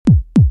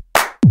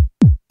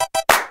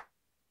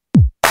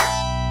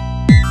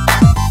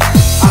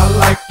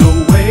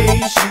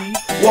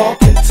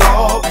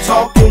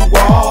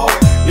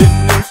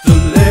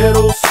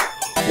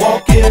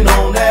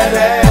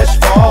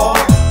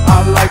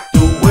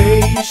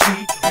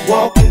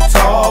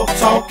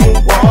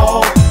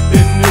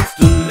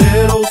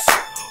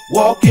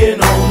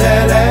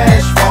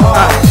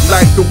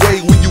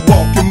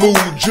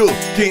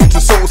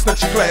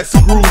such a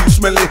classic groove,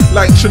 smelling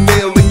like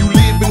Chanel, and you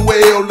living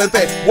well. Let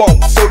that walk,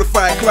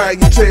 certified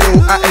clientele.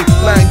 I ain't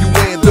lying, you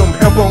wearing them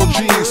hemp-on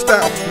jeans,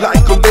 style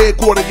like a leg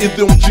quarter in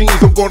them jeans.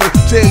 I'm gonna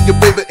tell you,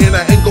 baby, and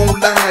I ain't gonna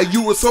lie,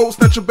 you a soul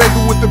snatcher,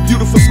 baby, with a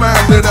beautiful smile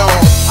and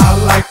all. I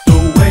like the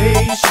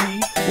way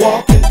she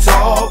walk and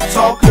talk,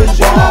 and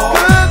walk.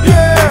 It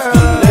makes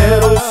the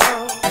letters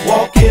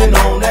walking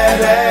on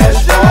that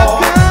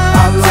asphalt.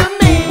 I like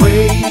the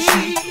way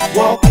she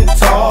walk and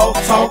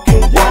talk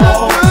and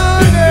walk.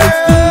 It makes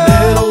the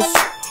letters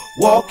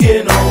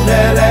walking on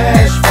that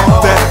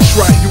asphalt. That's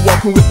right, you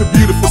walking with a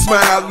beautiful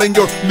smile, and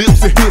your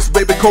lips and hips,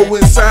 baby,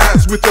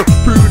 coincides with your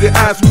pretty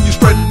eyes when you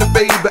strutting the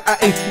baby. I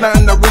ain't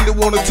lying, I really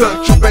wanna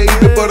touch you,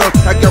 baby, but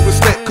I got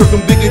respect 'cause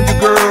I'm digging you,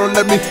 girl.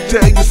 Let me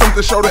tell you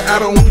something, show that I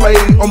don't play.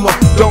 I'm a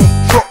dump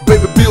truck,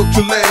 baby, built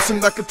to last,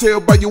 and I can tell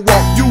by your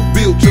walk you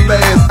built to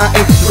last. I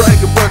ain't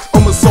bragging, but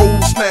I'm a soul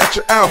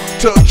snatcher. I'll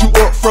touch you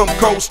up from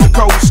coast to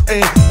coast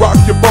and rock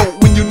your boat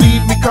when you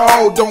need me.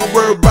 Call, don't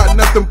worry about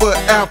nothing, but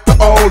after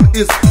all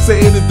is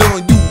said and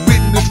done, you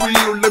witness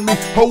real. Let me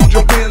hold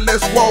your hand,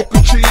 let's walk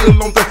and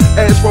chill on the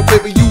asphalt,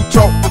 baby. You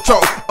talk the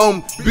talk,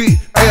 big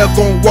air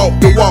gon' walk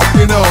the walk,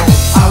 you know.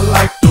 I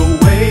like the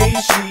way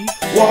she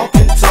walk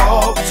and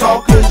talk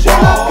and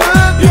walk.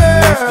 It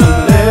makes the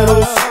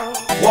letters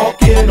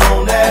walking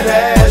on that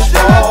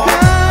asphalt.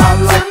 I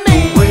like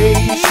the way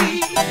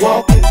she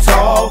walk and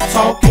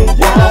talk and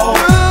walk.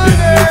 It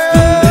makes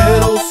the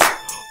letters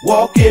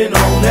walking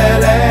on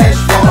that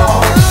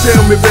asphalt.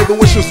 Tell me, baby,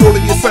 what's your soul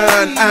and your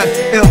sign? I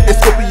am a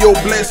Scorpio,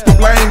 blessed and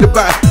blinded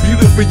by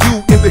beauty for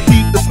you in the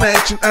heat of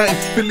snatching. I ain't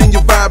feeling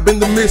your vibe in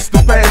the midst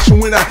of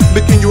passion. When I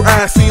look in your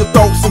eyes, see your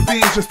thoughts and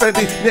visions.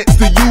 Standing next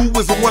to you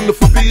is a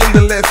wonderful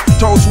feeling. Let's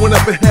toss one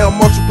up and have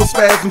multiple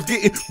spasms.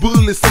 Getting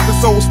bullets in the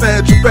soul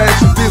snatching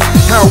passion. This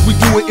how we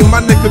do it in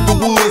my neck of the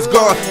woods.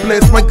 God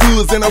bless my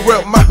goods and I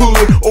rep my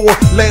hood. Or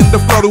land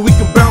of Florida, we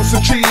can bounce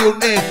and chill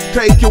and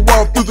take your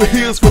walk through the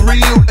hills for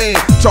real. And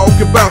talk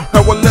about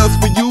how I love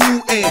for you,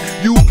 and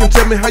you can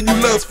tell me how you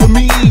lust for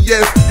me.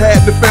 Yes,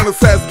 had to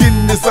fantasize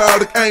getting this all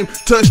the aim.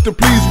 Touch the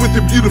please with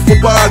your beautiful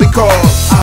body, cause